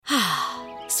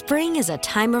Spring is a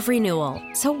time of renewal,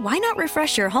 so why not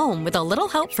refresh your home with a little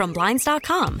help from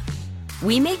Blinds.com?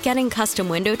 We make getting custom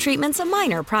window treatments a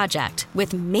minor project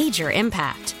with major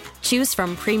impact. Choose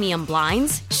from premium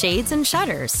blinds, shades, and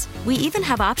shutters. We even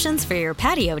have options for your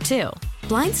patio, too.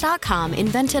 Blinds.com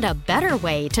invented a better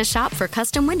way to shop for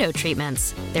custom window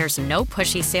treatments. There's no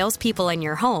pushy salespeople in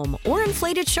your home or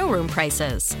inflated showroom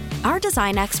prices. Our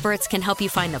design experts can help you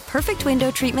find the perfect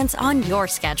window treatments on your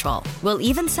schedule. We'll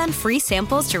even send free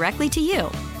samples directly to you.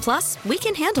 Plus, we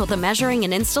can handle the measuring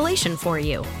and installation for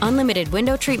you. Unlimited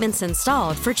window treatments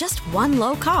installed for just one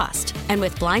low cost. And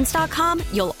with Blinds.com,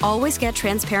 you'll always get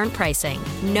transparent pricing.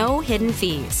 No hidden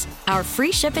fees. Our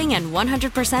free shipping and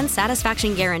 100%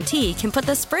 satisfaction guarantee can put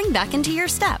the spring back into your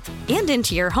step and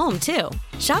into your home, too.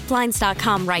 Shop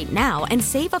Blinds.com right now and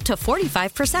save up to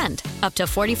 45%. Up to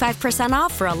 45%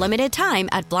 off for a limited time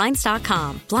at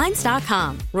Blinds.com.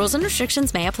 Blinds.com. Rules and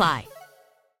restrictions may apply.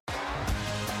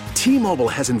 T-Mobile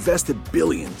has invested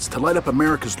billions to light up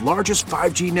America's largest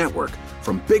 5G network,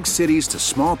 from big cities to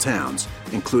small towns,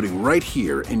 including right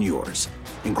here in yours.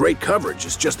 And great coverage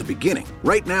is just the beginning.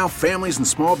 Right now, families and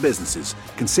small businesses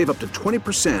can save up to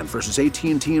 20% versus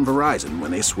AT&T and Verizon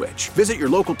when they switch. Visit your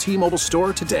local T-Mobile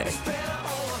store today.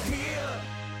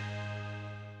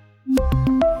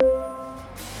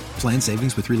 Plan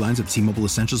savings with 3 lines of T-Mobile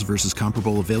Essentials versus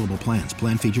comparable available plans.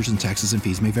 Plan features and taxes and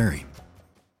fees may vary.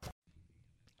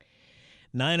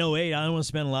 9:08. I don't want to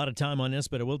spend a lot of time on this,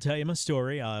 but I will tell you my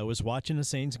story. I was watching the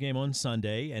Saints game on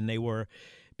Sunday, and they were,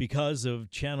 because of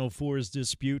Channel 4's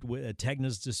dispute,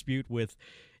 Tegna's dispute with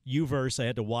Uverse, I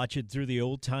had to watch it through the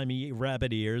old-timey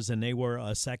rabbit ears, and they were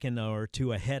a second or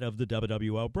two ahead of the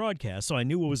WWL broadcast, so I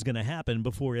knew what was going to happen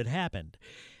before it happened.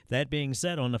 That being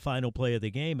said, on the final play of the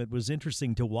game, it was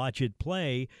interesting to watch it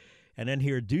play and then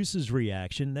hear Deuce's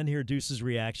reaction,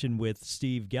 with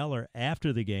Steve Geller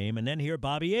after the game, and then hear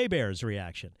Bobby Hebert's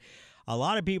reaction. A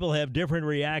lot of people have different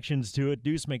reactions to it.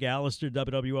 Deuce McAllister,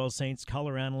 WWL Saints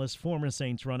color analyst, former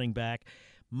Saints running back,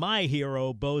 my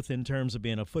hero, both in terms of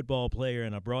being a football player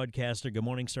and a broadcaster. Good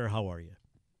morning, sir. How are you?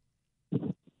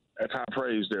 That's high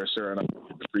praise there, sir, and I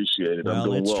appreciate it. Well, I'm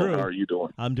doing well. True. How are you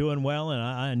doing? I'm doing well, and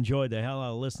I enjoyed the hell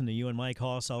out of listening to you and Mike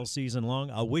Hoss all season long.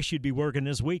 I wish you'd be working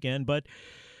this weekend, but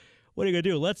what are you going to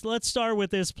do? Let's start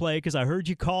with this play, because I heard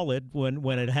you call it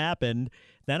when it happened.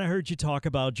 Then I heard you talk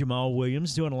about Jamal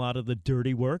Williams doing a lot of the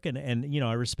dirty work, and you know,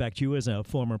 I respect you as a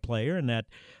former player, and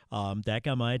that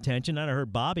got my attention. And I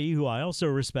heard Bobby, who I also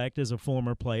respect as a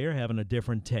former player, having a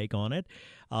different take on it.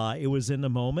 It was in the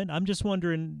moment. I'm just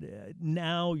wondering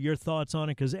now your thoughts on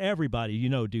it, because everybody, you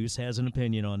know, Deuce, has an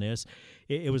opinion on this.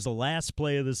 It was the last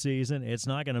play of the season. It's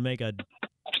not going to make a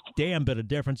damn bit of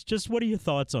difference. Just what are your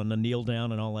thoughts on the kneel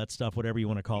down and all that stuff, whatever you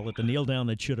want to call it, the kneel down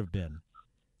that should have been?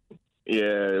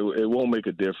 Yeah, it won't make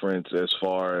a difference as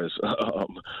far as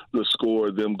the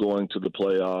score, them going to the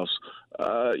playoffs.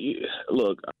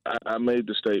 Look, I made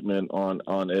the statement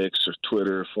on X or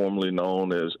Twitter, formerly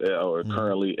known as or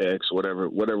currently X, whatever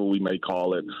we may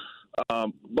call it.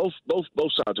 Both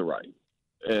sides are right,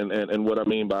 and what I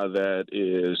mean by that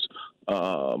is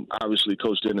obviously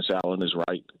Coach Dennis Allen is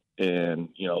right, and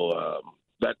you know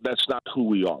that's not who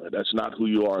we are. That's not who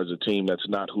you are as a team. That's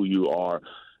not who you are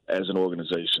as an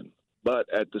organization. But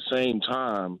at the same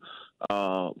time,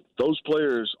 those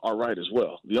players are right as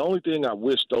well. The only thing I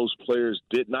wish those players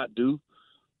did not do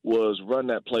was run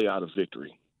that play out of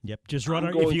victory. Yep, just run.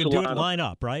 If you do it, line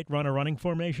up, right? Run a running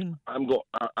formation. I'm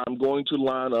going to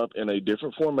line up in a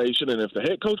different formation, and if the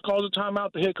head coach calls a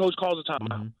timeout, the head coach calls a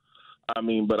timeout. Mm-hmm. I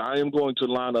mean, but I am going to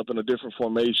line up in a different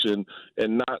formation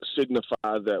and not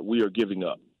signify that we are giving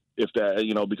up. If that,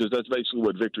 you know, because that's basically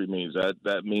what victory means.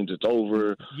 That means it's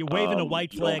over. You're waving a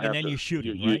white flag and then you're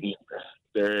shooting, right?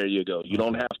 There you go. You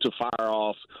don't have to fire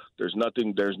off. There's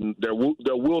nothing. There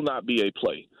will not be a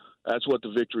play. That's what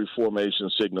the victory formation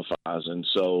signifies. And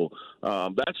so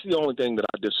that's the only thing that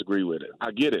I disagree with it.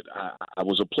 I get it. I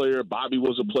was a player. Bobby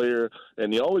was a player.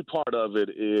 And the only part of it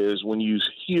is when you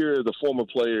hear the former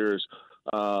players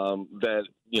that,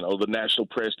 you know, the national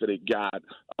press that it got,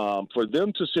 for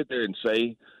them to sit there and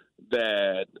say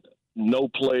that no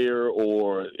player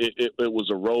or it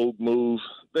was a rogue move,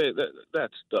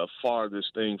 that's the farthest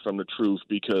thing from the truth,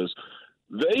 because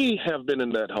they have been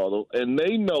in that huddle and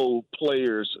they know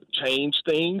players change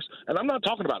things. And I'm not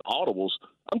talking about audibles.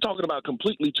 I'm talking about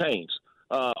completely changed.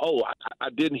 I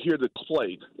didn't hear the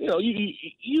play. You know,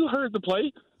 you heard the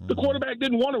play. The quarterback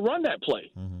didn't want to run that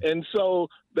play. Mm-hmm. And so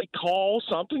they call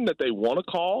something that they want to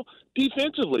call.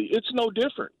 Defensively, it's no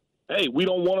different. Hey, we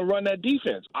don't want to run that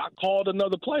defense. I called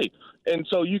another play. And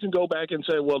so you can go back and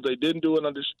say, well, they didn't do it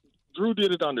under – Drew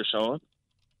did it under Sean.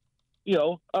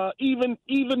 Even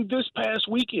this past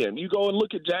weekend, you go and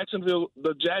look at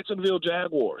the Jacksonville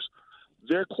Jaguars.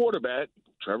 Their quarterback,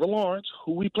 Trevor Lawrence,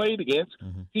 who we played against,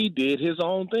 he did his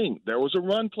own thing. There was a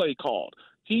run play called.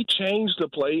 He changed the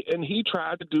play, and he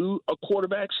tried to do a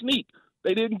quarterback sneak.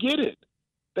 They didn't get it.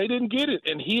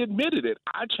 And he admitted it.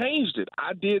 I changed it.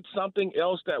 I did something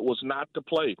else that was not the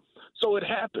play. So it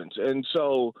happens. And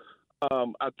so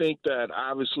I think that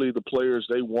obviously the players,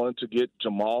 they wanted to get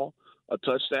Jamal a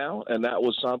touchdown, and that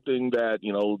was something that,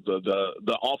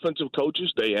 the offensive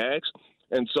coaches, they asked.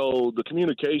 And so the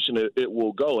communication, it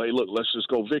will go, hey, look, let's just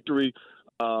go victory.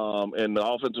 And the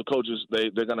offensive coaches,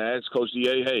 they're going to ask Coach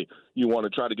DA, hey, you want to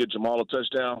try to get Jamal a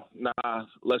touchdown? Nah,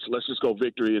 let's just go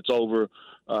victory. It's over,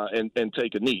 and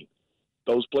take a knee.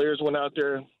 Those players went out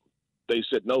there. They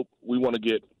said, nope, we want to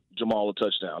get Jamal a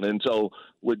touchdown. And so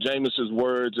with Jameis's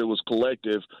words, it was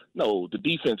collective. No, the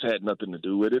defense had nothing to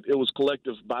do with it. It was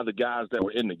collective by the guys that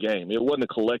were in the game. It wasn't a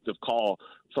collective call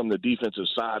from the defensive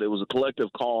side. It was a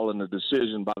collective call and a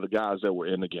decision by the guys that were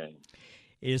in the game.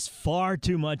 Is far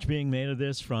too much being made of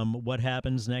this from what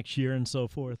happens next year and so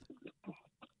forth?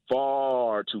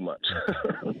 Far too much.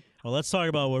 Well, let's talk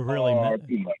about what really matters.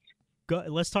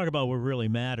 Let's talk about what really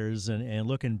matters and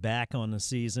looking back on the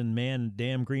season. Man,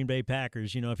 damn Green Bay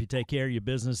Packers, if you take care of your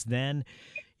business then,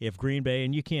 if Green Bay,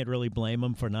 and you can't really blame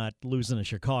them for not losing to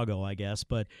Chicago, I guess,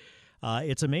 but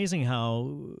it's amazing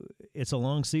how it's a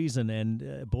long season,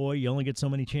 and boy, you only get so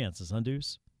many chances, huh,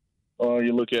 Deuce?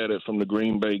 You look at it from the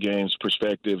Green Bay game's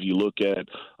perspective. You look at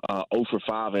 0 for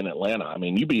 5 in Atlanta. I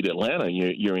mean, you beat Atlanta,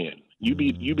 you're in. You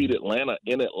beat Atlanta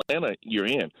in Atlanta, you're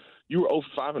in. You were 0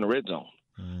 for 5 in the red zone.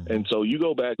 And so you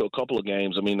go back to a couple of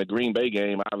games. I mean, the Green Bay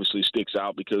game obviously sticks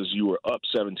out because you were up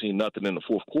 17-0 in the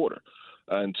fourth quarter.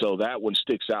 And so that one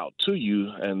sticks out to you,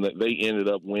 and they ended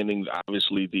up winning,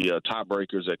 obviously, the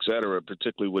tiebreakers, et cetera,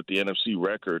 particularly with the NFC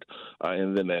record,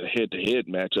 and then that head-to-head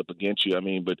matchup against you. I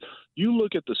mean, but you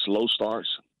look at the slow starts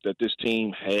that this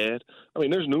team had. I mean,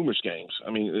 there's numerous games.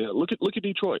 I mean, look at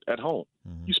Detroit at home.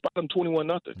 You spot them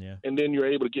 21-0, and then you're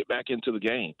able to get back into the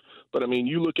game. But I mean,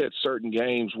 you look at certain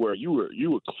games where you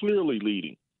were clearly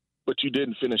leading, but you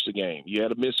didn't finish the game. You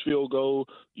had a missed field goal.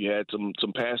 You had some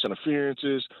pass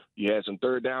interferences. You had some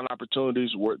third down opportunities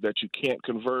that you can't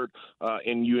convert,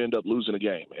 and you end up losing the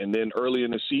game. And then early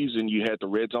in the season, you had the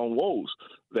red zone woes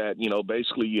that,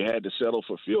 basically you had to settle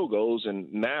for field goals.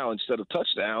 And now instead of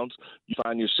touchdowns, you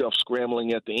find yourself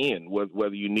scrambling at the end,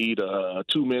 whether you need a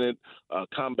 2-minute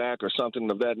comeback or something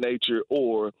of that nature,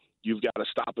 or you've got to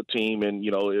stop a team. And,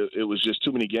 it was just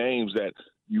too many games that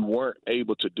you weren't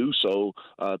able to do so.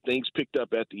 Things picked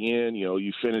up at the end.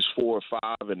 You finished 4 or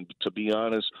 5, and to be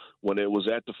honest, when it was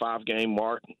at the 5-game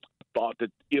mark, I thought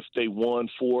that if they won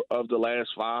 4 of the last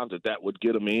 5, that would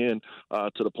get them in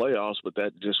to the playoffs, but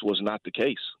that just was not the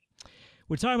case.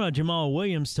 We're talking about Jamal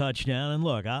Williams' touchdown, and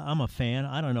look, I'm a fan.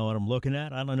 I don't know what I'm looking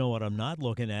at. I don't know what I'm not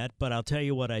looking at, but I'll tell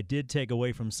you what I did take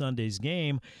away from Sunday's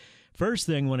game. First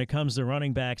thing when it comes to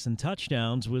running backs and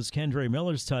touchdowns was Kendre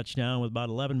Miller's touchdown with about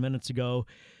 11 minutes ago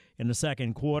in the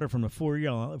second quarter from the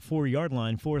 4-yard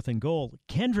line, 4th and goal.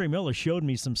 Kendre Miller showed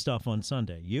me some stuff on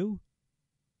Sunday. You?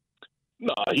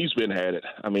 No, he's been had it.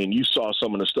 I mean, you saw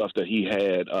some of the stuff that he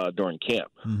had during camp.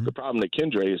 The problem that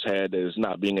Kendre has had is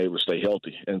not being able to stay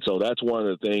healthy. And so that's one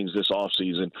of the things this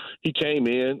offseason. He came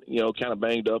in, kind of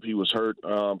banged up. He was hurt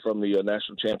from the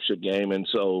national championship game. And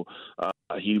so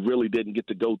he really didn't get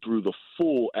to go through the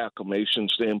full acclimation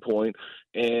standpoint.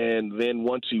 And then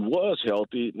once he was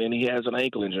healthy, then he has an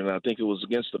ankle injury. And I think it was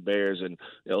against the Bears. And,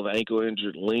 the ankle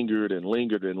injury lingered,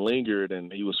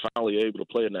 and he was finally able to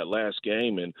play in that last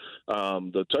game. And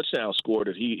the touchdown score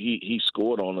that he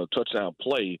scored on a touchdown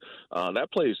play, that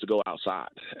play is to go outside.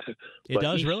 It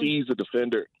does, really? He sees the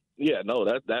defender. Yeah, no,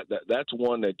 that's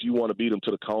one that you want to beat him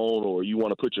to the cone, or you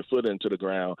want to put your foot into the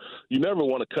ground. You never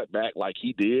want to cut back like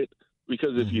he did,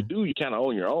 because if you do, you kind of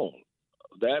own your own.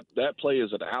 That play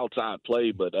is an outside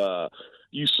play, but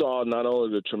you saw not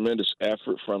only the tremendous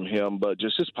effort from him, but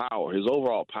just his power, his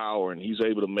overall power, and he's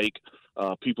able to make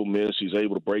people miss. He's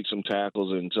able to break some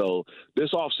tackles. And so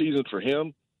this offseason for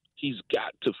him, he's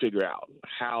got to figure out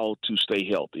how to stay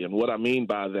healthy. And what I mean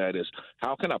by that is,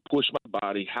 how can I push my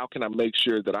body? How can I make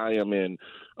sure that I am in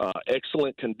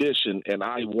excellent condition, and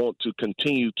I want to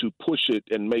continue to push it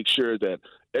and make sure that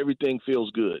everything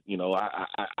feels good.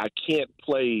 I can't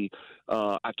play.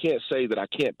 I can't say that I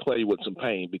can't play with some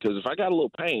pain, because if I got a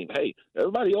little pain, hey,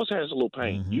 everybody else has a little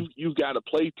pain. You've got to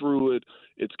play through it.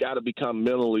 It's got to become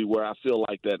mentally where I feel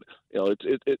like that.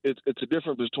 It's a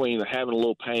difference between having a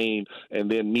little pain and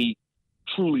then me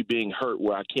truly being hurt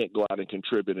where I can't go out and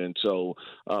contribute. And so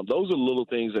those are little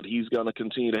things that he's going to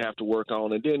continue to have to work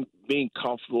on. And then being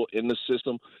comfortable in the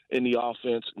system, in the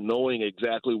offense, knowing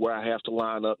exactly where I have to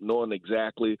line up, knowing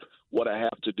exactly what I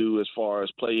have to do as far as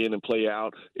play in and play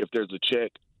out. If there's a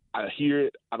check, I hear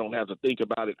it. I don't have to think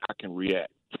about it. I can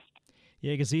react.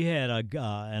 Yeah, because he had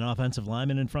an offensive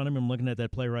lineman in front of him. Looking at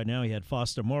that play right now, he had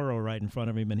Foster Morrow right in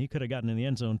front of him, and he could have gotten in the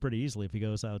end zone pretty easily if he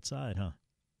goes outside, huh?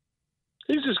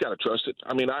 He's just got to trust it.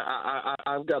 I mean,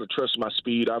 I've got to trust my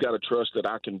speed. I've got to trust that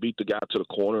I can beat the guy to the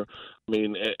corner. I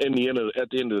mean, at the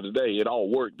end of the day, it all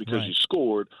worked because you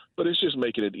scored, but it's just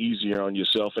making it easier on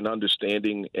yourself and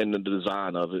understanding and the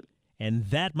design of it. And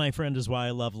that, my friend, is why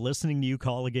I love listening to you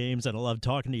call the games, and I love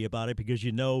talking to you about it because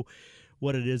you know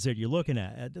what it is that you're looking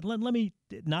at. Let me,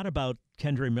 not about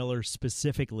Kendre Miller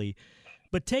specifically,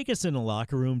 but take us in the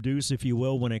locker room, Deuce, if you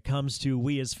will, when it comes to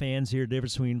we as fans here, the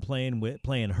difference between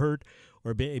playing hurt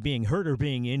or being hurt or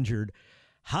being injured.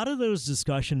 How do those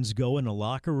discussions go in the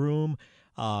locker room?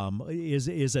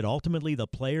 Is it ultimately the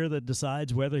player that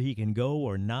decides whether he can go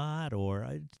or not?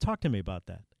 Or talk to me about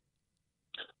that.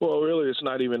 Well, really, it's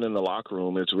not even in the locker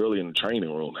room. It's really in the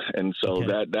training room. And so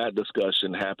that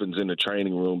discussion happens in the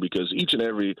training room because each and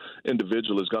every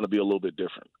individual is going to be a little bit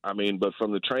different. I mean, but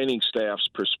from the training staff's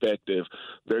perspective,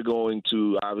 they're going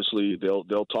to, obviously,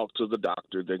 they'll talk to the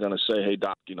doctor. They're going to say, hey,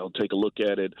 doc, take a look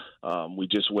at it. We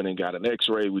just went and got an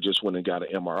X-ray. We just went and got an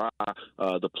MRI.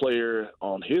 The player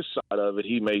on his side of it,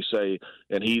 he may say,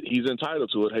 and he's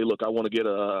entitled to it, hey, look, I want to get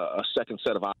a second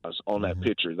set of eyes on that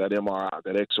picture, that MRI,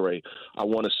 that X-ray. I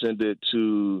want to send it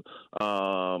to,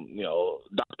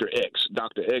 Dr. X.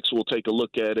 Dr. X will take a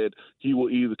look at it. He will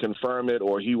either confirm it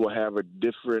or he will have a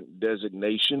different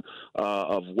designation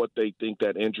of what they think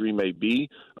that injury may be.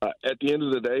 At the end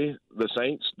of the day, the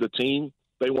Saints, the team,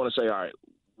 they want to say, all right,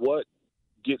 what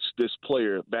gets this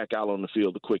player back out on the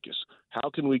field the quickest? How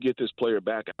can we get this player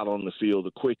back out on the field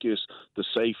the quickest, the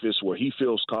safest, where he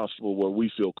feels comfortable, where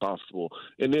we feel comfortable?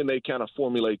 And then they kind of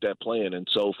formulate that plan. And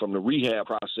so from the rehab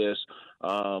process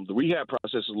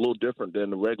is a little different than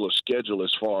the regular schedule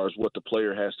as far as what the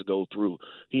player has to go through.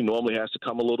 He normally has to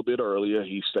come a little bit earlier.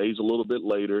 He stays a little bit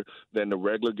later than the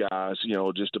regular guys,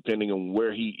 just depending on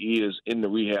where he is in the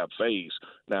rehab phase.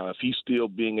 Now, if he's still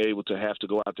being able to have to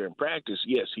go out there and practice,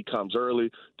 yes, he comes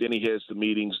early, then he heads to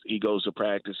meetings, he goes to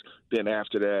practice. Then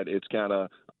after that, it's kind of,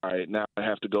 all right, now I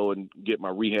have to go and get my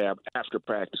rehab after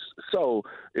practice. So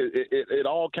it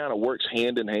all kind of works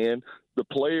hand in hand. The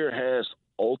player has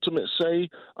ultimate say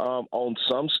on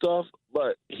some stuff,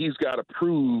 but he's got to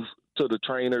prove to the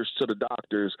trainers, to the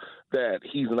doctors, that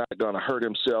he's not going to hurt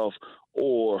himself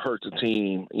or hurt the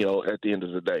team, at the end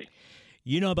of the day.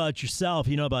 You know about yourself,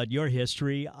 about your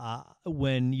history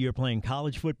when you're playing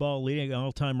college football, leading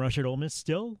all-time rush at Ole Miss.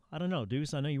 Still, I don't know,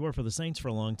 Deuce, I know you worked for the Saints for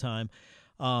a long time.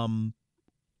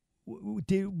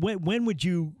 When would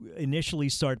you initially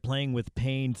start playing with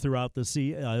pain throughout the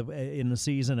in the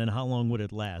season, and how long would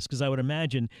it last? Because I would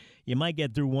imagine you might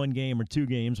get through one game or two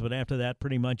games, but after that,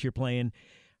 pretty much you're playing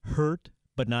hurt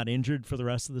but not injured for the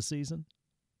rest of the season?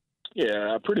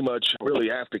 Yeah, pretty much really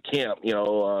after camp,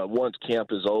 once camp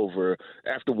is over,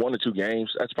 after 1 or 2 games,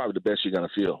 that's probably the best you're going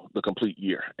to feel the complete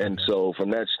year. And so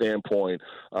from that standpoint,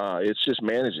 it's just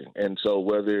managing. And so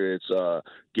whether it's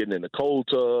getting in the cold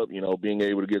tub, being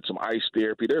able to get some ice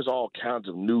therapy, there's all kinds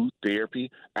of new therapy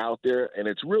out there. And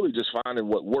it's really just finding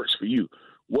what works for you.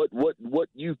 What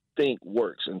you think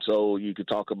works. And so you could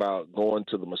talk about going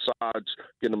to the massage,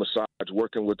 getting a massage,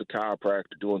 working with the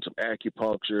chiropractor, doing some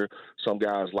acupuncture. Some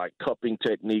guys like cupping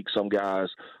techniques. Some guys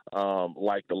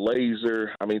like the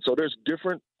laser. I mean, so there's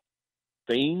different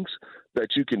things that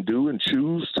you can do and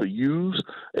choose to use,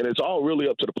 and it's all really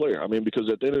up to the player. I mean, because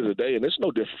at the end of the day, and it's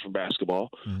no different from basketball,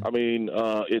 I mean,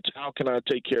 it's how can I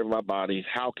take care of my body?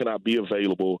 How can I be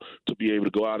available to be able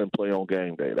to go out and play on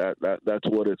game day? That's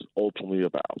what it's ultimately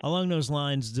about. Along those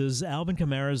lines, does Alvin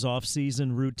Kamara's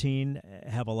off-season routine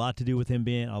have a lot to do with him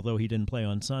being, although he didn't play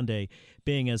on Sunday,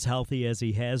 being as healthy as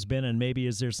he has been? And maybe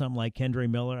is there something like Kendre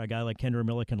Miller, a guy like Kendre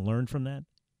Miller can learn from that?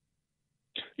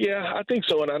 Yeah, I think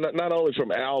so. And not only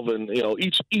from Alvin,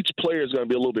 each player is going to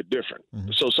be a little bit different.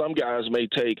 So some guys may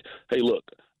take, hey, look,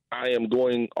 I am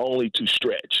going only to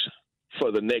stretch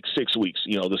for the next 6 weeks.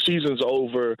 The season's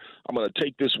over. I'm going to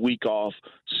take this week off,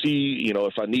 see,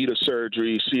 if I need a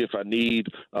surgery, see if I need,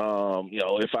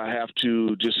 if I have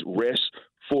to just rest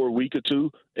for a week or two.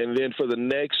 And then for the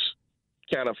next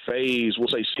kind of phase, we'll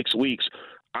say 6 weeks,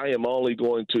 I am only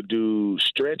going to do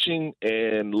stretching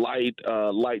and light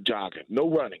jogging. No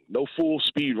running, no full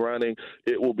speed running.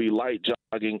 It will be light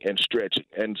jogging and stretching.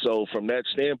 And so from that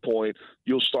standpoint,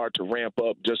 you'll start to ramp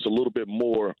up just a little bit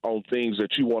more on things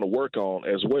that you want to work on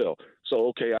as well. So,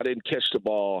 okay, I didn't catch the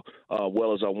ball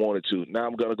well as I wanted to. Now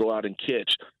I'm going to go out and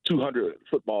catch 200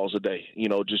 footballs a day,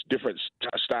 just different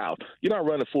styles. You're not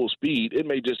running full speed. It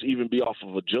may just even be off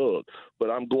of a jug,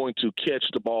 but I'm going to catch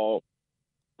the ball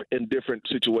in different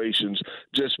situations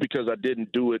just because I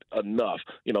didn't do it enough.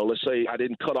 Let's say I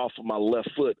didn't cut off my left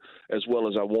foot as well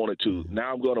as I wanted to.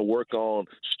 Now I'm going to work on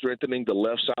strengthening the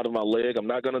left side of my leg. I'm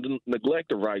not going to neglect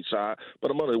the right side,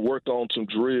 but I'm going to work on some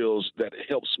drills that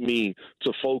helps me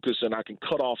to focus and I can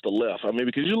cut off the left.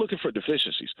 Because you're looking for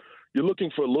deficiencies. You're looking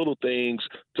for little things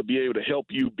to be able to help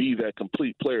you be that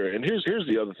complete player. And here's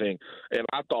the other thing, and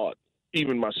I thought,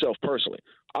 even myself personally,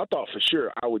 I thought for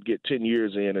sure I would get 10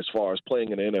 years in as far as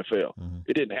playing in the NFL.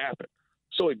 It didn't happen.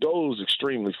 So it goes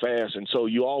extremely fast. And so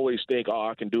you always think,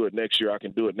 I can do it next year. I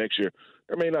can do it next year.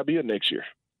 There may not be a next year.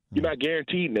 You're not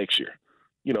guaranteed next year,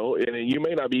 and you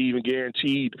may not be even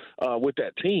guaranteed with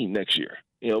that team next year,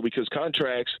 because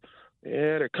contracts,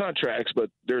 they're contracts, but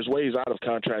there's ways out of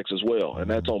contracts as well.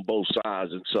 And that's on both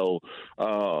sides. And so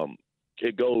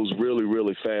it goes really,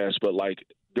 really fast. But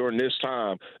during this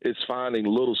time, it's finding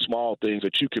little small things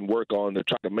that you can work on to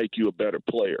try to make you a better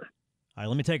player. All right,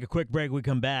 let me take a quick break. We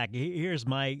come back. Here's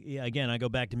I go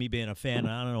back to me being a fan, and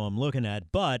I don't know what I'm looking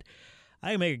at, but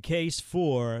I can make a case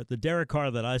for the Derek Carr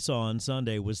that I saw on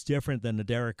Sunday was different than the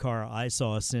Derek Carr I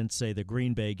saw since, say, the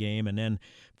Green Bay game, and then,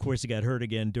 of course, he got hurt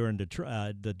again during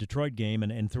the Detroit game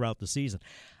and throughout the season.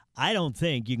 I don't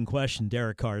think you can question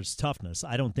Derek Carr's toughness.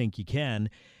 I don't think you can.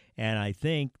 And I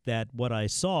think that what I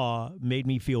saw made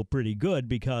me feel pretty good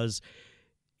because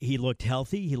he looked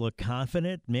healthy. He looked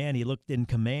confident. Man, he looked in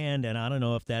command. And I don't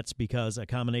know if that's because a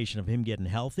combination of him getting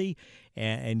healthy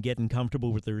and getting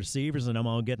comfortable with the receivers and them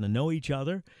all getting to know each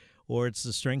other, or it's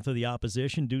the strength of the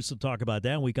opposition. Deuce will talk about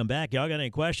that when we come back. Y'all got any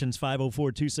questions?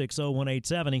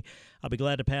 504-260-1870. I'll be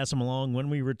glad to pass them along when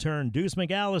we return. Deuce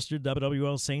McAllister,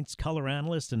 WWL Saints color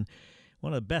analyst and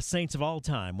one of the best Saints of all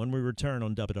time when we return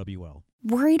on WWL.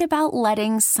 Worried about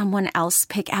letting someone else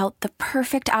pick out the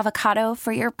perfect avocado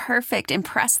for your perfect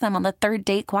impress them on the third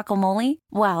date guacamole?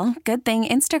 Well, good thing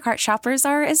Instacart shoppers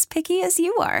are as picky as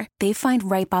you are. They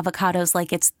find ripe avocados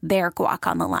like it's their guac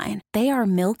on the line. They are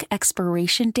milk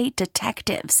expiration date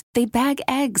detectives. They bag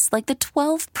eggs like the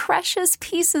 12 precious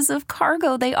pieces of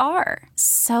cargo they are.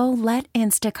 So let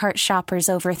Instacart shoppers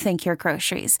overthink your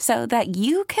groceries so that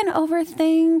you can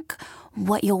overthink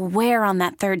what you'll wear on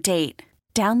that third date.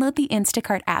 Download the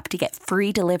Instacart app to get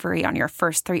free delivery on your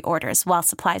first 3 orders while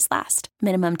supplies last.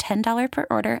 Minimum $10 per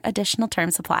order. Additional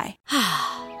terms apply.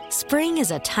 Spring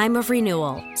is a time of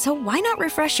renewal, so why not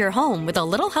refresh your home with a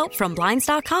little help from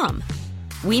Blinds.com?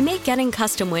 We make getting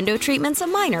custom window treatments a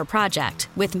minor project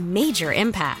with major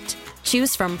impact.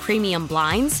 Choose from premium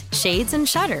blinds, shades, and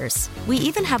shutters. We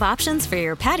even have options for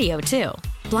your patio, too.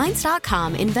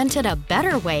 Blinds.com invented a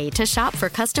better way to shop for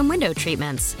custom window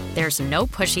treatments. There's no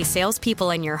pushy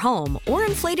salespeople in your home or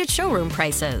inflated showroom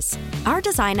prices. Our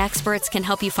design experts can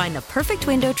help you find the perfect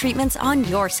window treatments on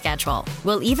your schedule.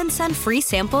 We'll even send free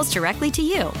samples directly to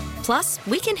you. Plus,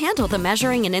 we can handle the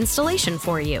measuring and installation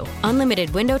for you.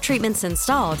 Unlimited window treatments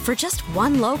installed for just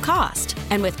one low cost.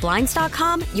 And with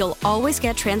Blinds.com, you'll always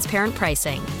get transparent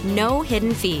pricing. No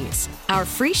hidden fees. Our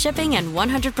free shipping and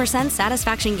 100%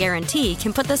 satisfaction guarantee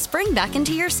can put the spring back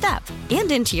into your step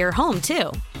and into your home,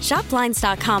 too. Shop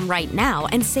Blinds.com right now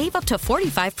and save up to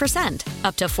 45%.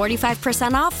 Up to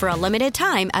 45% off for a limited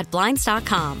time at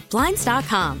Blinds.com.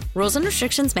 Blinds.com. Rules and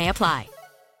restrictions may apply.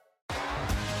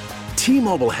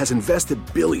 T-Mobile has invested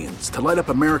billions to light up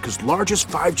America's largest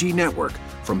 5G network,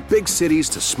 from big cities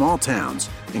to small towns,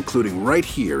 including right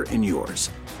here in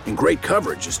yours. And great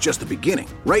coverage is just the beginning.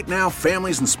 Right now,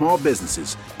 families and small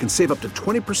businesses can save up to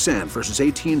 20% versus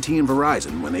AT&T and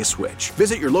Verizon when they switch.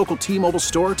 Visit your local T-Mobile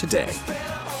store today.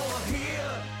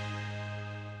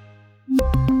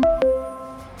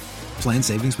 Plan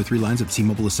savings with 3 lines of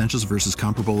T-Mobile Essentials versus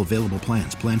comparable available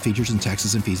plans. Plan features and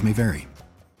taxes and fees may vary.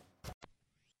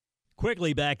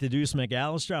 Quickly back to Deuce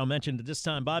McAllister. I'll mention that this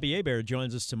time Bobby Hebert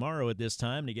joins us tomorrow at this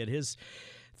time to get his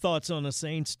thoughts on the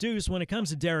Saints. Deuce, when it comes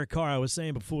to Derek Carr, I was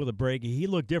saying before the break, he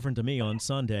looked different to me on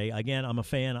Sunday. Again, I'm a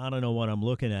fan. I don't know what I'm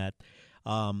looking at.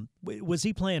 Was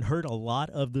he playing hurt a lot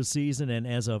of the season? And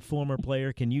as a former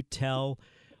player, can you tell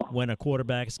when a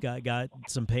quarterback's got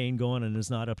some pain going and is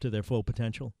not up to their full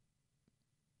potential?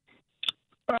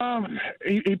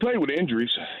 He played with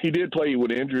injuries. He did play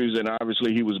with injuries, and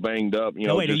obviously he was banged up.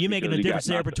 Are you making a difference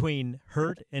there between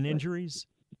hurt and injuries?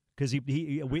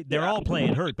 Because they're all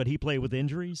playing hurt, but he played with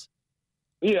injuries?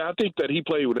 Yeah, I think that he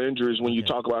played with injuries when you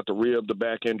talk about the rib, the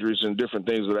back injuries, and different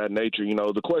things of that nature. You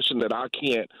know, the question that I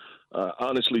can't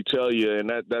honestly tell you, and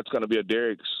that's going to be a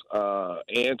Derek's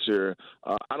answer,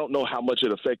 I don't know how much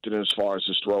it affected him as far as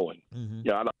his throwing. Mm-hmm.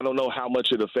 Yeah, I don't know how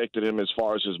much it affected him as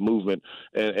far as his movement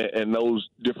and those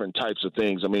different types of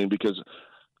things. I mean, because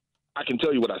I can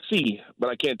tell you what I see, but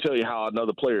I can't tell you how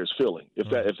another player is feeling, if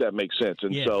that makes sense.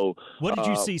 And so, what did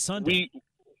you see Sunday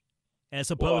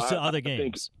as opposed to other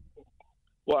games?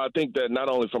 Well, I think that not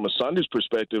only from a Sunday's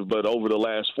perspective, but over the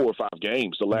last 4 or 5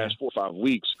 games, the last 4 or 5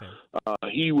 weeks,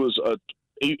 he was a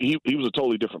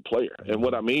totally different player. Mm-hmm. And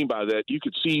what I mean by that, you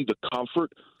could see the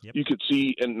comfort. Yep. You could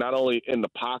see, and not only in the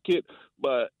pocket,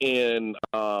 but in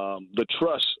the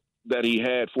trust that he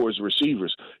had for his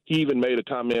receivers. He even made a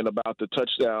comment about the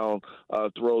touchdown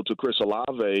throw to Chris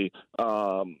Olave.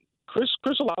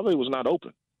 Chris Olave was not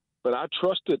open, but I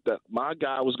trusted that my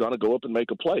guy was going to go up and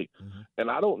make a play. Mm-hmm. And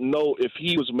I don't know if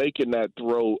he was making that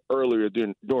throw earlier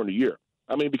during the year.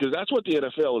 I mean, because that's what the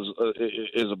NFL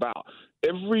is about.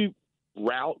 Every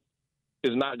route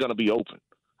is not going to be open.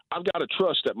 I've got to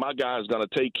trust that my guy is going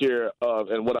to take care of,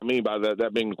 and what I mean by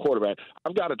that being the quarterback,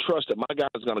 I've got to trust that my guy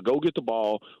is going to go get the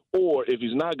ball, or if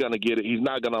he's not going to get it, he's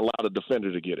not going to allow the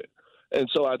defender to get it. And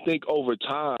so I think over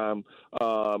time,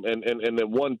 and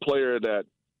then one player that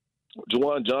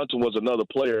Juwan Johnson was another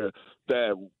player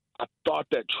that I thought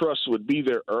that trust would be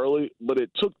there early, but it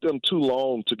took them too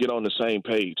long to get on the same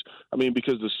page. I mean,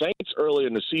 because the Saints early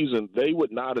in the season, they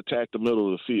would not attack the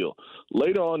middle of the field.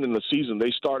 Later on in the season, they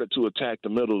started to attack the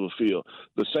middle of the field.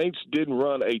 The Saints didn't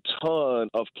run a ton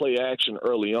of play action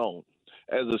early on.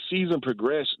 As the season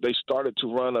progressed, they started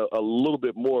to run a little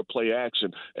bit more play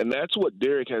action, and that's what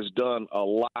Derek has done a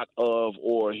lot of,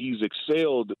 or he's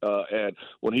excelled at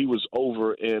when he was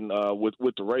over in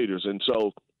with the Raiders. And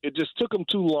so it just took him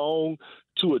too long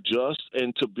to adjust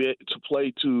and to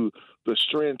play to the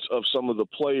strengths of some of the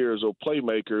players or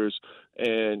playmakers.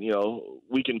 And, you know,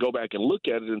 we can go back and look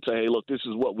at it and say, hey, look, this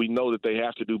is what we know that they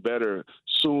have to do better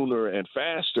sooner and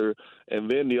faster. And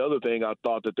then the other thing I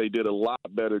thought that they did a lot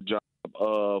better job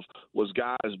of was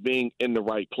guys being in the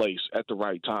right place at the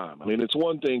right time. I mean, it's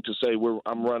one thing to say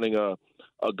I'm running a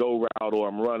go route or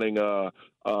I'm running a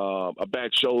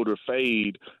back shoulder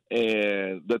fade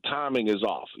and the timing is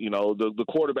off. You know, the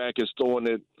quarterback is throwing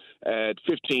it at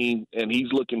 15 and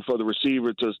he's looking for the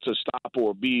receiver to stop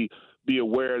or be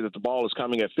aware that the ball is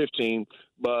coming at 15,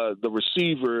 but the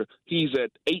receiver, he's at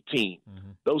 18. Mm-hmm.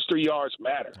 Those 3 yards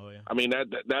matter. Oh, yeah. I mean,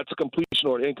 that's a completion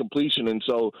or an incompletion, and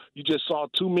so you just saw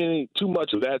too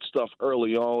much of that stuff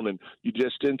early on, and you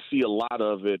just didn't see a lot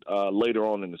of it later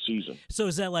on in the season. So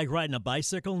is that like riding a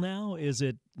bicycle now? Is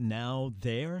it now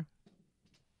there?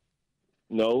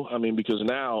 No, I mean, because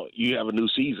now you have a new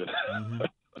season. Mm-hmm.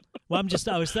 Well,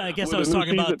 I was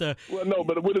talking about the. Well, no,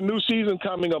 but with a new season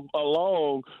coming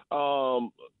along,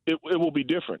 it will be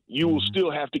different. You will still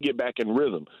have to get back in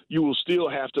rhythm. You will still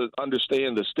have to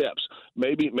understand the steps.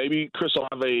 Maybe Chris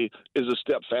Olave is a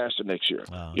step faster next year.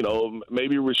 Oh, you know,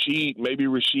 maybe Rashid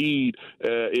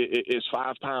is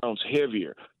 5 pounds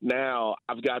heavier. Now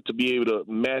I've got to be able to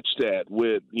match that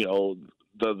with, you know,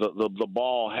 the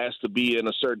ball has to be in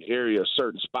a certain area, a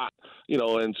certain spot, you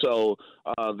know, and so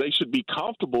they should be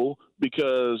comfortable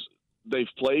because they've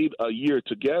played a year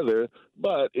together,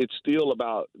 but it's still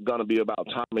going to be about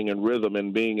timing and rhythm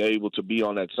and being able to be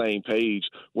on that same page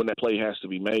when that play has to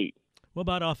be made. What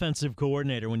about offensive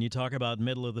coordinator? When you talk about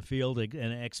middle of the field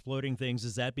and exploiting things,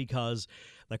 is that because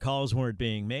the calls weren't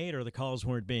being made or the calls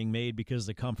weren't being made because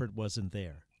the comfort wasn't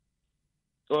there?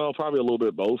 Well, probably a little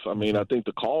bit both. I mean, I think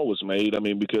the call was made. I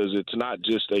mean, because it's not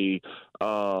just it's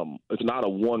not a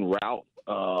one route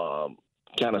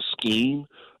kind of scheme,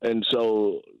 and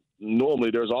so normally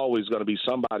there's always going to be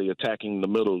somebody attacking the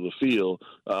middle of the field.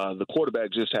 The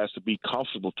quarterback just has to be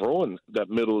comfortable throwing that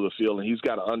middle of the field, and he's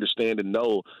got to understand and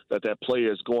know that that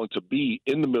player is going to be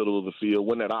in the middle of the field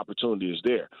when that opportunity is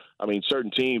there. I mean,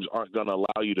 certain teams aren't going to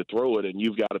allow you to throw it, and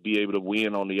you've got to be able to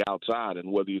win on the outside.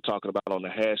 And whether you're talking about on the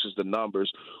hashes, the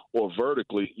numbers, or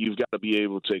vertically, you've got to be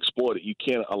able to exploit it. You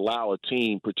can't allow a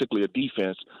team, particularly a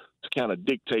defense, to kind of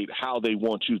dictate how they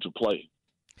want you to play.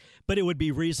 But it would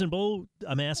be reasonable,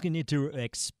 I'm asking you, to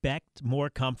expect more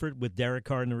comfort with Derek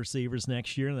Carr and the receivers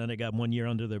next year, and then they got 1 year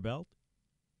under their belt?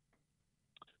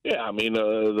 Yeah, I mean,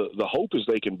 the hope is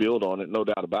they can build on it, no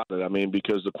doubt about it. I mean,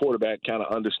 because the quarterback kind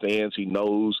of understands, he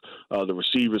knows. The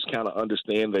receivers kind of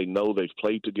understand, they know, they've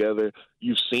played together.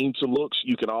 You've seen some looks.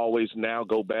 You can always now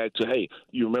go back to, hey,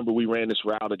 you remember we ran this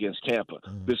route against Tampa.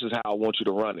 This is how I want you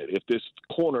to run it. If this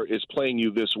corner is playing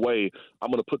you this way,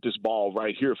 I'm going to put this ball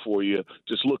right here for you.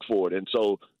 Just look for it. And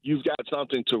so you've got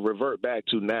something to revert back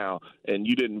to now, and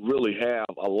you didn't really have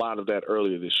a lot of that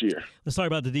earlier this year. Let's talk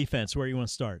about the defense. Where you want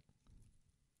to start?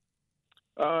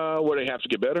 Where they have to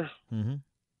get better. Mm-hmm.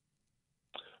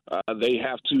 They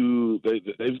have to.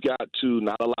 They've got to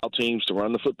not allow teams to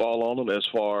run the football on them as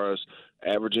far as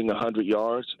averaging 100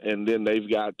 yards, and then they've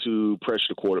got to pressure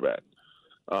the quarterback.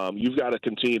 You've got to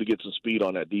continue to get some speed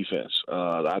on that defense.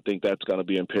 I think that's going to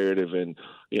be imperative, and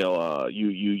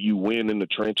you win in the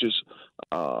trenches.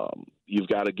 You've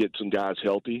got to get some guys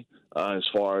healthy as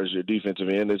far as your defensive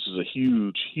end. This is a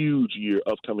huge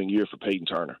upcoming year for Peyton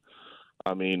Turner.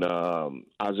 I mean,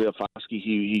 Isaiah Foskey,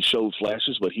 he showed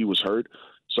flashes, but he was hurt.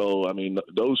 So, I mean,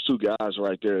 those two guys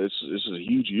right there, this is a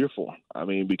huge year for them. I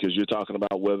mean, because you're talking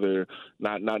about whether,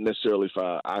 not necessarily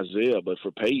for Isaiah, but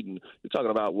for Peyton, you're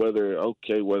talking about whether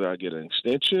I get an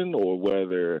extension or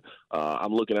whether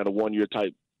I'm looking at a one-year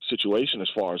type situation as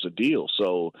far as a deal.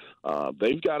 So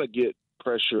they've got to get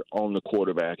pressure on the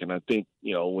quarterback. And I think,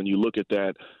 when you look at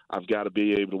that, I've got to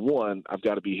be able to, one, I've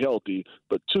got to be healthy,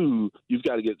 but two, you've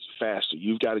got to get faster.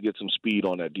 You've got to get some speed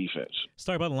on that defense. Let's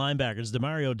talk about linebackers.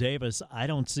 Demario Davis, I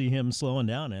don't see him slowing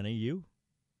down any. You?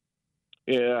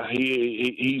 Yeah,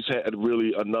 he's had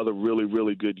another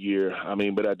really good year. I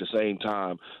mean, but at the same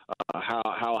time,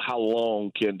 how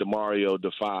long can Demario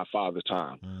defy Father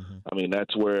Time? Mm-hmm. I mean,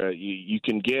 that's where you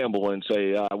can gamble and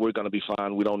say we're going to be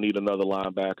fine. We don't need another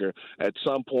linebacker. At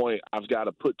some point, I've got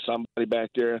to put somebody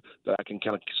back there that I can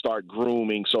kind of start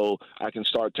grooming, so I can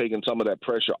start taking some of that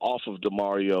pressure off of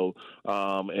Demario.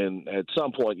 And at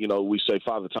some point, we say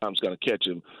Father Time's going to catch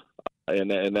him,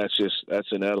 and that's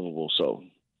inevitable.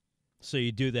 So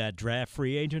you do that draft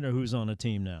free agent, or who's on the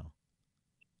team now?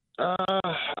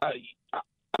 I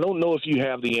don't know if you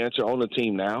have the answer on the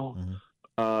team now. Mm-hmm.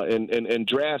 And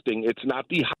drafting, it's not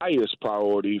the highest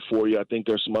priority for you. I think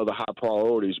there's some other high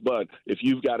priorities. But if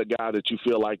you've got a guy that you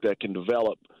feel like that can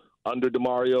develop under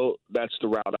Demario, that's the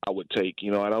route I would take.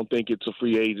 I don't think it's a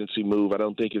free agency move. I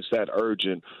don't think it's that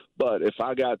urgent. But if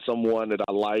I got someone that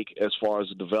I like as far as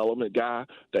a development guy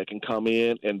that can come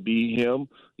in and be him,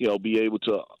 be able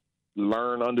to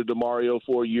learn under Demario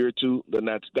for a year or two, then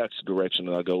that's the direction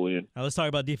that I go in. Now let's talk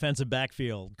about defensive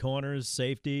backfield. Corners,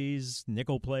 safeties,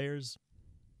 nickel players.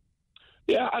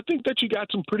 Yeah, I think that you got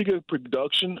some pretty good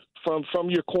production from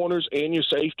your corners and your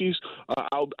safeties.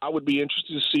 I would be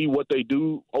interested to see what they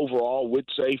do overall with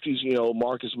safeties.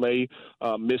 Marcus May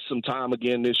missed some time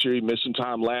again this year. He missed some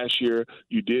time last year.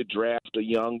 You did draft a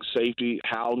young safety.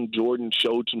 Howden Jordan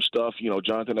showed some stuff.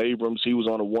 Jonathan Abrams, he was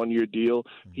on a one-year deal.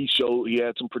 He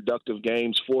had some productive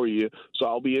games for you. So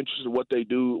I'll be interested in what they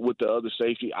do with the other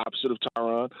safety opposite of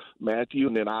Tyrann Mathieu.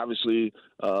 And then obviously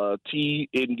T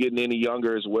isn't getting any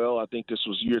younger as well. I think this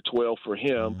was year 12 for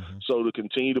him. Mm-hmm. So to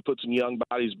continue to put some young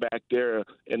bodies back there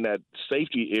in that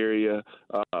safety area,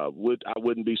 I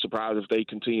wouldn't be surprised if they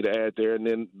continue to add there. And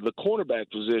then the cornerback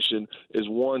position is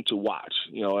one to watch,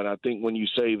 and I think when you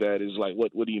say that is like,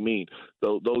 what do you mean?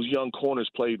 Those young corners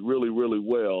played really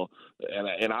well,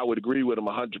 and I would agree with them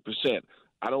 100%.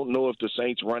 I don't know if the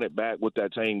Saints run it back with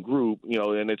that same group,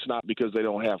 and it's not because they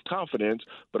don't have confidence,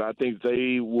 but I think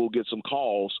they will get some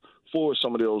calls for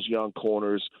some of those young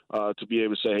corners to be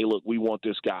able to say, hey, look, we want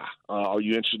this guy. Are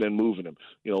you interested in moving him?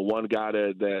 One guy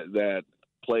that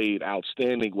played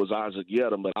outstanding was Isaac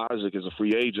Yedem, but Isaac is a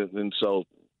free agent, and so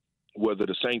whether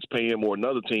the Saints pay him or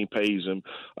another team pays him,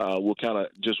 we'll kind of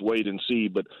just wait and see.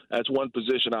 But that's one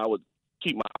position I would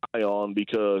keep my eye on,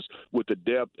 because with the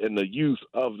depth and the youth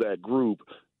of that group,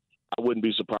 I wouldn't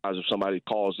be surprised if somebody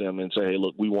calls them and say, hey,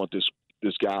 look, we want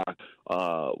this guy.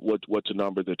 What's a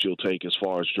number that you'll take as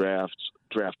far as draft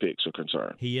picks are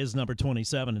concerned? He is number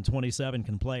 27, and 27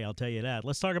 can play, I'll tell you that.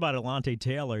 Let's talk about Alontae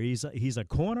Taylor. He's a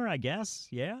corner, I guess.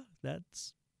 Yeah,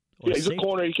 he's a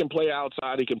corner. He can play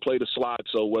outside. He can play the slot.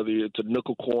 So whether it's a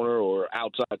nickel corner or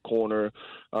outside corner,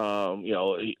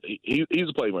 he's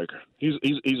a playmaker. He's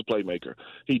a playmaker.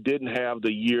 He didn't have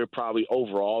the year probably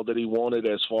overall that he wanted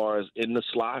as far as in the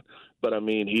slot, but I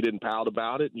mean, he didn't pout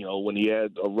about it. When he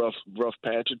had a rough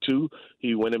patch or two,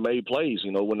 he went and made plays.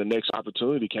 When the next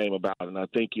opportunity came about, and I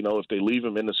think if they leave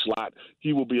him in the slot,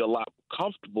 he will be a lot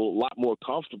more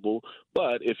comfortable.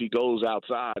 But if he goes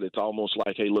outside, it's almost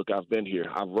like, hey, look, I've been here.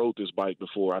 I've rode this bike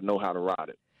before. I know how to ride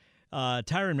it.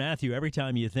 Tyrann Mathieu, every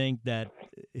time you think that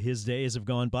his days have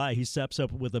gone by. He steps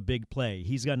up with a big play.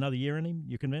 He's got another year in him.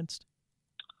 You convinced?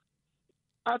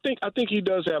 I think he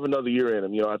does have another year in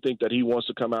him. I think that he wants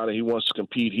to come out and he wants to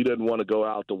compete. He doesn't want to go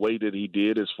out the way that he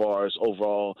did as far as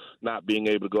overall not being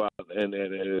able to go out and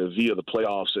via the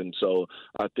playoffs. And so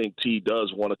I think T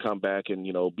does want to come back and,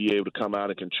 be able to come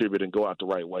out and contribute and go out the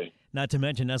right way. Not to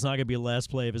mention, that's not going to be the last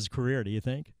play of his career, do you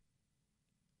think?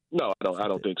 No, I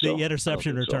don't think so. The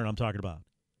interception return I'm talking about.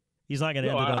 He's not going to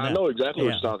end it on that. I know exactly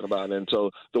what you're talking about. And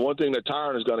so the one thing that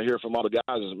Tyron is going to hear from all the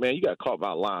guys is, man, you got caught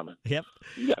by a lineman. Yep.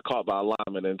 You got caught by a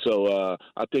lineman. And so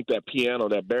I think that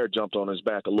that bear jumped on his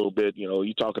back a little bit. You're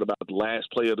talking about the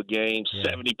last play of the game,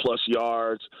 70-plus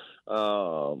yards.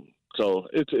 So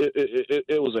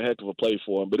it was a heck of a play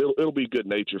for him, but it'll be good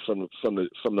nature from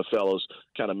the fellows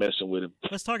kind of messing with him.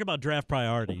 Let's talk about draft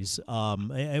priorities.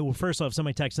 First off,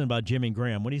 somebody texted about Jimmy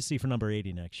Graham. What do you see for number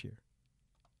 80 next year?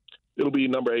 It'll be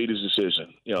number 80's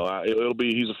decision. He's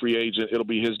a free agent. It'll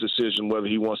be his decision whether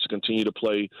he wants to continue to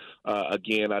play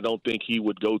again. I don't think he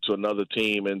would go to another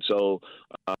team, and so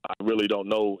I really don't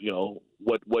know.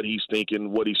 What he's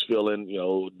thinking, what he's feeling.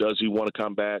 Does he want to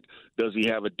come back? Does he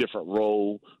have a different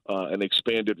role, an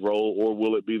expanded role, or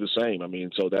will it be the same?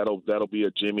 So that'll be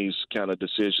a Jimmy's kind of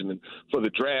decision. And for the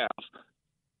draft,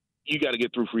 you got to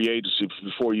get through free agency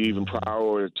before you even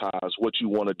prioritize what you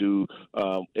want to do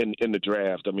in the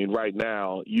draft. Right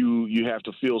now you have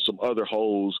to fill some other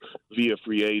holes via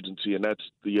free agency, and that's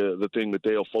the thing that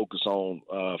they'll focus on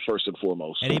first and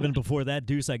foremost. And even before that,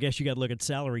 Deuce, I guess you got to look at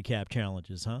salary cap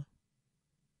challenges, huh?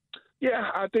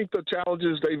 Yeah, I think the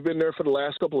challenges, they've been there for the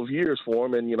last couple of years for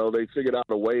them, and, they figured out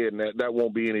a way, and that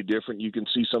won't be any different. You can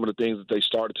see some of the things that they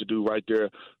started to do right there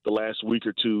the last week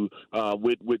or two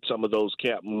with some of those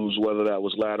cap moves, whether that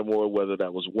was Lattimore, whether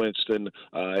that was Winston,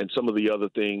 and some of the other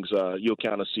things. You'll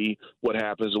kind of see what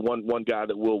happens. One guy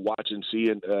that we'll watch and see,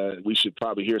 and we should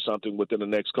probably hear something within the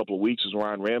next couple of weeks, is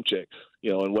Ryan Ramczyk.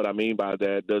 And what I mean by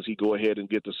that, does he go ahead and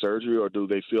get the surgery, or do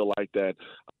they feel like that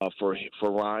for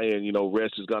Ryan,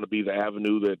 rest is going to be the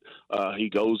avenue that he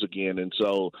goes again? And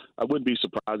so I wouldn't be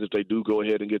surprised if they do go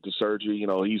ahead and get the surgery.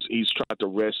 He's tried to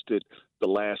rest it the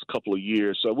last couple of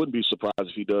years, so I wouldn't be surprised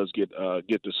if he does get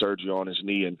the surgery on his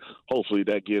knee, and hopefully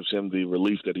that gives him the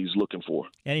relief that he's looking for.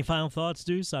 Any final thoughts,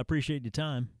 Deuce? I appreciate your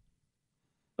time.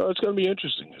 It's going to be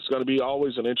interesting. It's going to be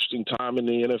always an interesting time in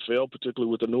the NFL, particularly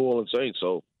with the New Orleans Saints.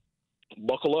 So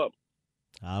buckle up.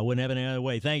 I wouldn't have it any other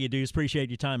way. Thank you, Deuce. Appreciate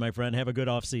your time, my friend. Have a good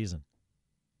off season.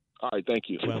 All right, thank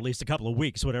you. Well, at least a couple of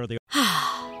weeks, whatever they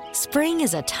are. Spring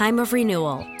is a time of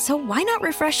renewal, so why not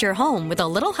refresh your home with a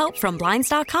little help from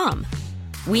Blinds.com?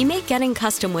 We make getting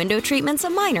custom window treatments a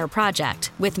minor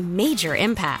project with major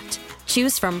impact.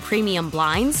 Choose from premium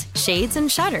blinds, shades,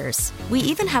 and shutters. We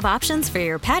even have options for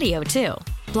your patio, too.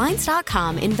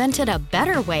 Blinds.com invented a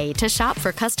better way to shop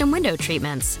for custom window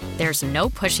treatments. There's no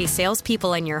pushy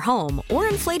salespeople in your home or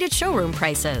inflated showroom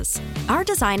prices. Our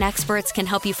design experts can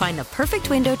help you find the perfect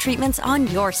window treatments on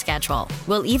your schedule.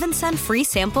 We'll even send free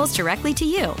samples directly to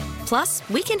you. Plus,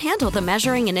 we can handle the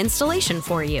measuring and installation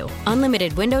for you.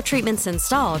 Unlimited window treatments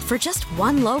installed for just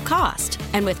one low cost.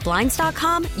 And with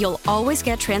Blinds.com, you'll always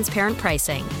get transparent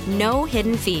pricing. No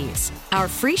hidden fees. Our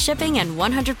free shipping and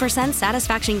 100%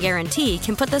 satisfaction guarantee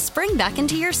can put the spring back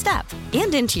into your step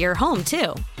and into your home,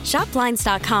 too. Shop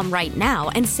Blinds.com right now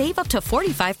and save up to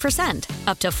 45%.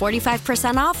 Up to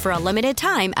 45% off for a limited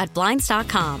time at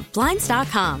Blinds.com.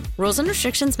 Blinds.com. Rules and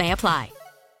restrictions may apply.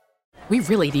 We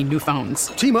really need new phones.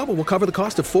 T-Mobile will cover the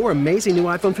cost of 4 amazing new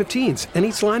iPhone 15s, and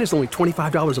each line is only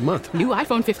 $25 a month. New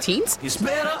iPhone 15s? It's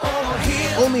better over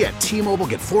here. Only at T-Mobile,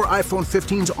 get 4 iPhone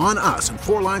 15s on us and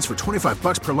 4 lines for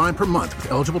 $25 per line per month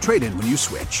with eligible trade-in when you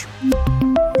switch.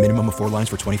 Minimum of 4 lines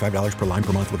for $25 per line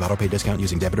per month with autopay discount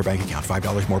using debit or bank account.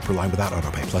 $5 more per line without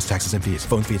autopay, plus taxes and fees.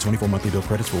 Phone fee at 24 monthly bill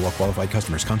credits for well-qualified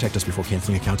customers. Contact us before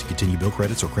canceling account to continue bill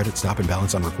credits or credit stop and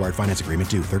balance on required finance agreement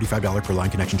due. $35 per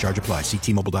line connection charge applies. See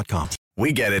T-Mobile.com.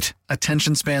 We get it.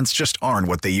 Attention spans just aren't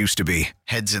what they used to be.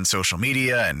 Heads in social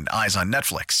media and eyes on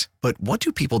Netflix. But what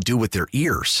do people do with their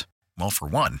ears? Well, for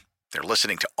one, they're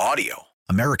listening to audio.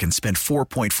 Americans spend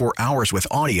 4.4 hours with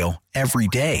audio every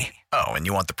day. Oh, and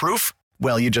you want the proof?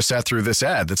 Well, you just sat through this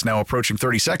ad that's now approaching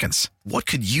 30 seconds. What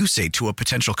could you say to a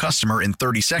potential customer in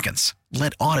 30 seconds?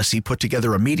 Let Odyssey put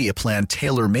together a media plan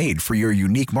tailor-made for your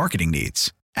unique marketing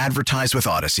needs. Advertise with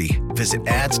Odyssey. Visit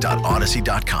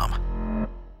ads.odyssey.com.